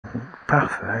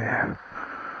path there, yeah.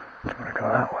 Don't want to go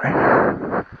that way.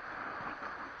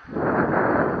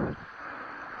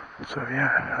 So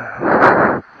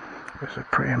yeah, it was a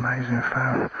pretty amazing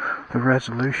phone. The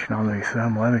resolution on the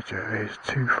thermal imager is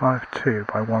 252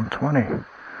 by 120,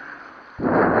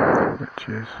 which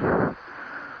is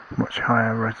much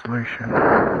higher resolution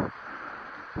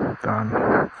than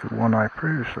the one I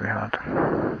previously had.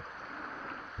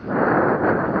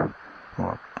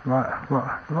 Well, a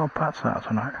lot of bats out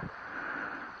tonight.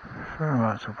 Fair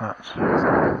amounts of bats.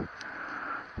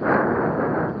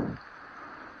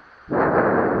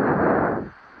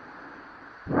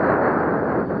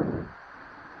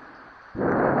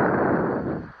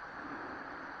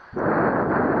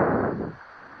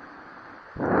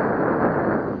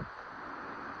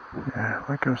 Yeah,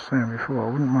 like I was saying before, I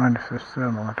wouldn't mind if this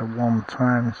thermal had a 1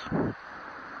 times.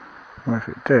 Well, if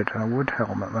it did, I would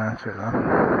helmet mount it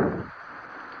then.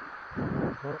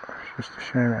 But it's just a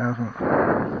shame it hasn't.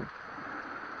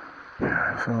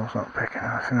 Yeah, the thermal's not picking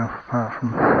anything up apart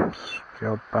from the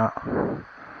odd bat.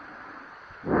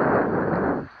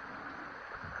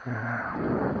 Yeah.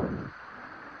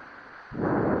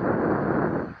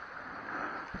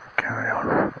 Carry on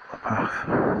up the path.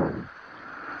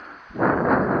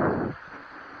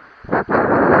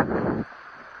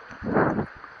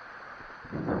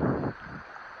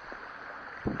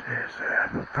 It is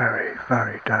very,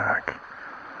 very dark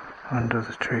under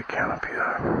the tree canopy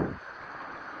though.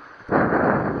 I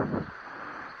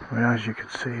mean, as you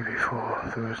could see before,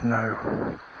 there was no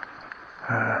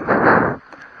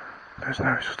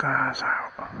stars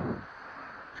out.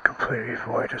 It's completely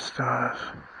void of stars.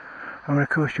 I mean, of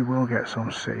course you will get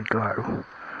some sea glow,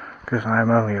 because I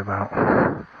am only about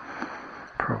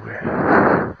probably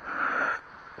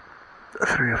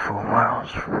 3 or 4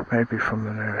 miles, maybe from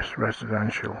the nearest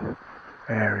residential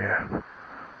area.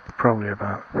 Probably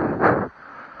about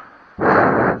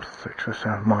 6 or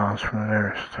 7 miles from the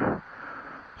nearest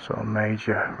sort of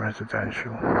major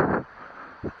residential.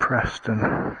 Preston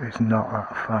is not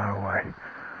that far away.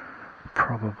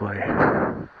 Probably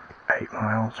 8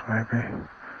 miles maybe.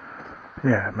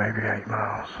 Yeah, maybe 8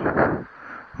 miles.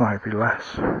 Might be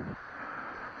less.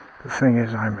 The thing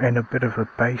is, I'm in a bit of a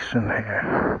basin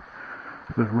here.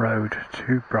 The road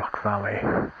to Brock Valley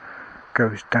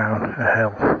goes down a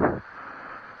hill.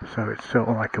 So it's sort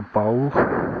of like a bowl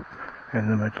in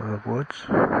the middle of the woods.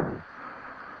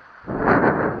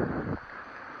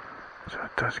 So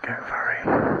it does get very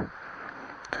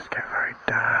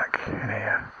dark in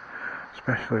here,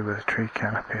 especially with the tree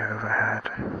canopy overhead.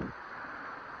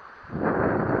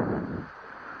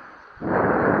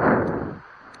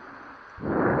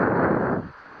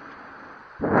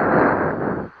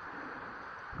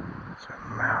 There's a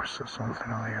mouse or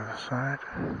something on the other side.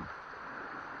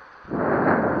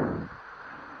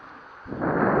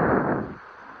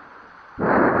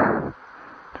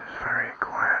 It's very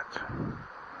quiet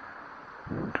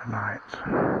tonight.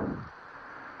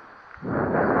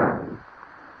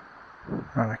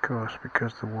 And of course,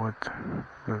 because the wood,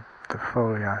 the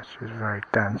foliage is very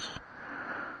dense,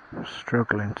 I'm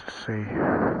struggling to see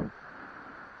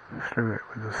through it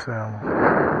with the thermal.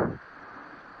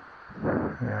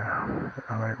 Yeah,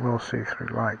 I mean, it will see through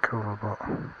light cover, but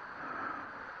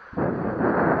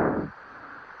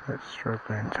it's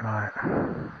struggling tonight.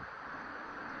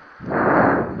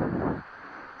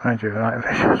 Mind you, the night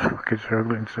vision's fucking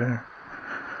struggling too.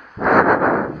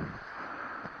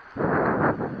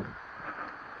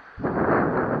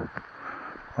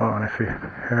 Oh, and if you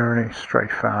hear any stray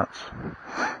farts,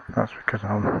 that's because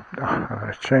I'm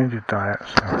a change of diet,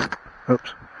 so,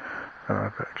 oops,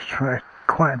 try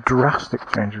quite a drastic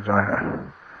change of diet.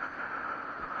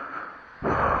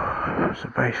 So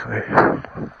basically,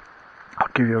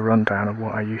 I'll give you a rundown of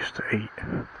what I used to eat.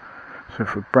 So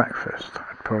for breakfast,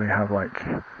 I'd probably have like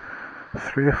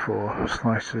 3 or 4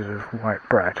 slices of white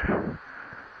bread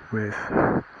with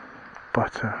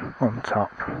butter on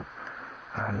top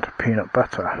and peanut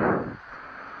butter.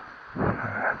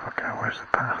 Where's the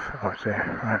path? Oh, it's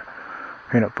here, right.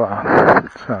 Peanut butter.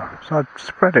 So I'd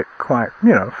spread it quite,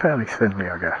 fairly thinly,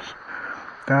 I guess.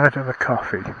 Then I'd have a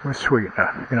coffee with sweetener.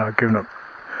 I'd given up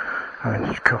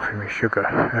having coffee with sugar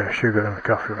in the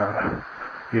coffee rather,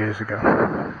 years ago.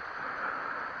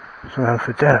 So then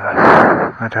for dinner,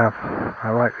 I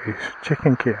like these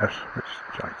chicken Kievs, which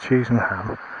is like cheese and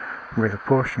ham, with a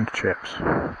portion of chips.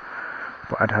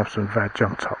 But I'd have some veg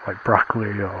on top, like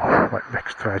broccoli or like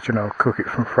mixed veg, cook it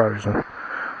from frozen.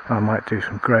 I might do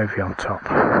some gravy on top.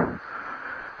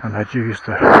 And I'd use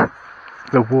the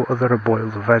water that I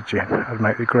boiled the veg in, I'd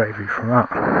make the gravy from that.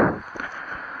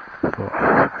 But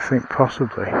I think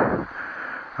possibly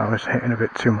I was hitting a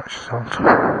bit too much salt.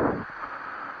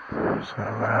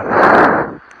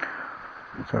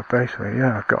 So basically,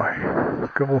 yeah, I've got a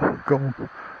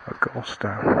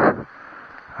gallstone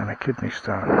and a kidney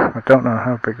stone. I don't know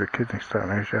how big the kidney stone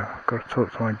is yet. I've got to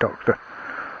talk to my doctor,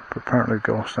 but apparently the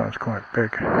gallstone's quite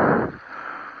big.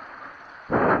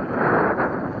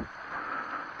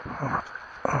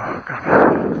 Oh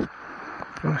god.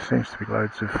 There seems to be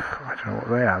loads of, I don't know what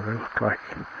they are. They look like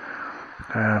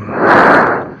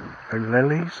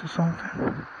lilies or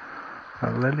something.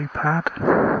 A lily pad.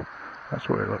 That's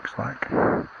what it looks like.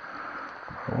 I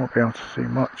won't be able to see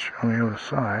much on the other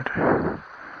side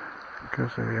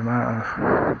because of the amount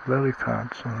of lily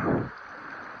pads and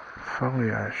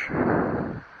foliage.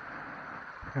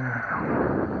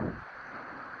 Yeah.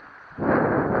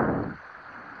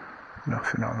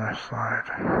 Nothing on this side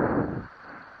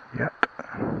yet.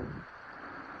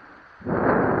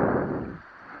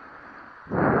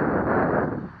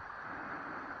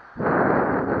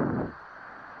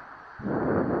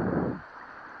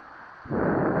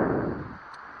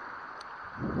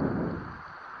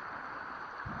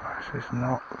 This is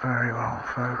not very well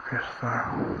focused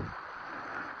though.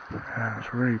 Yeah,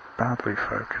 it's really badly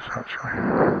focused actually.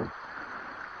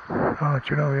 Oh, do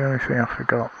you know the only thing I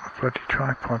forgot? My bloody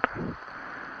tripod.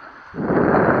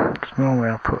 Because normally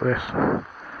I'll put this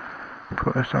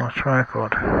on a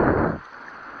tripod.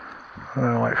 And then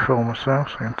I like film myself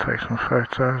so I can take some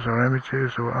photos or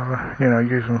images or whatever. You know,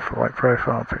 use them for like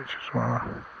profile pictures or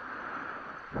whatever.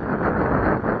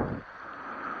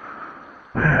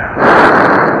 Yeah.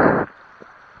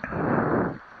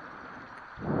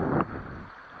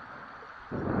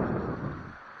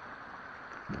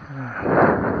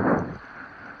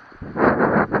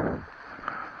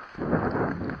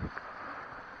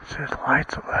 It says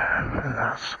light up there, and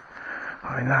that's, I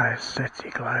mean that is city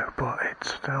glow, but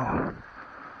it's still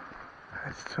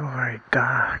very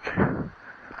dark.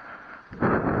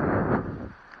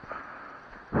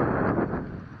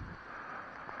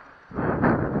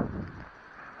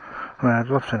 I mean, I'd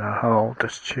love to know how old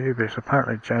this tube is.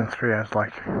 Apparently Gen 3 has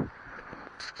like, you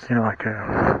know, like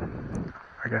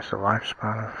I guess a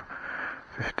lifespan of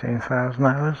 15,000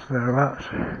 hours, thereabouts.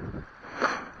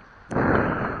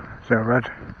 So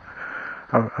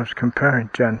I was comparing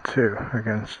Gen 2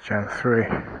 against Gen 3.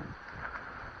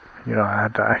 You know, I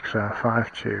had the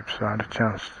XR5 tube, so I had a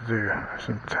chance to do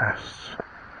some tests.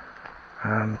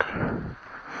 And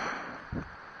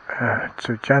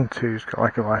so Gen 2's got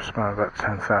like a lifespan of about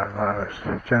 10,000 hours.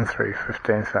 Gen 3,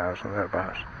 15,000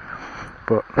 thereabouts.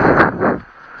 But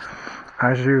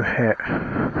as you hit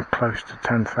close to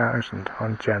 10,000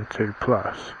 on Gen 2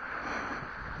 Plus,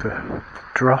 the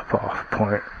drop-off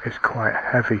point is quite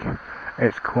heavy.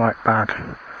 It's quite bad.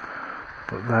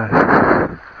 But then,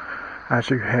 as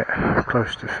you hit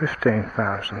close to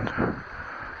 15,000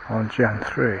 on Gen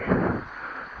 3,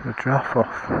 the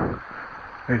drop-off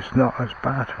is not as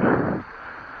bad.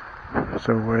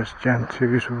 So whereas Gen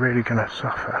 2 is really going to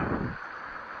suffer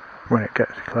when it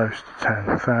gets close to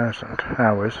 10,000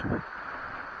 hours,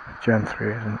 Gen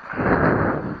 3 isn't.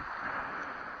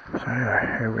 So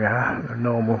anyway, here we are, the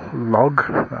normal log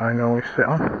that I normally sit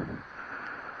on.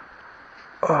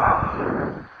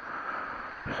 Oh,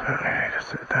 certainly need to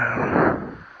sit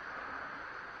down.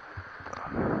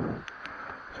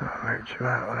 So I'll reach you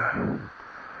out there.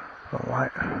 The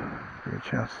light, give you a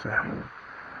chance to.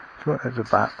 So there's a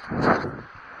bat.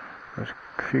 There's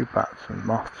a few bats and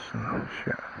moths and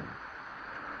shit.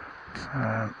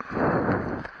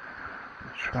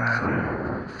 Try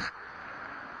and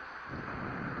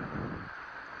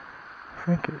I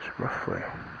think it's roughly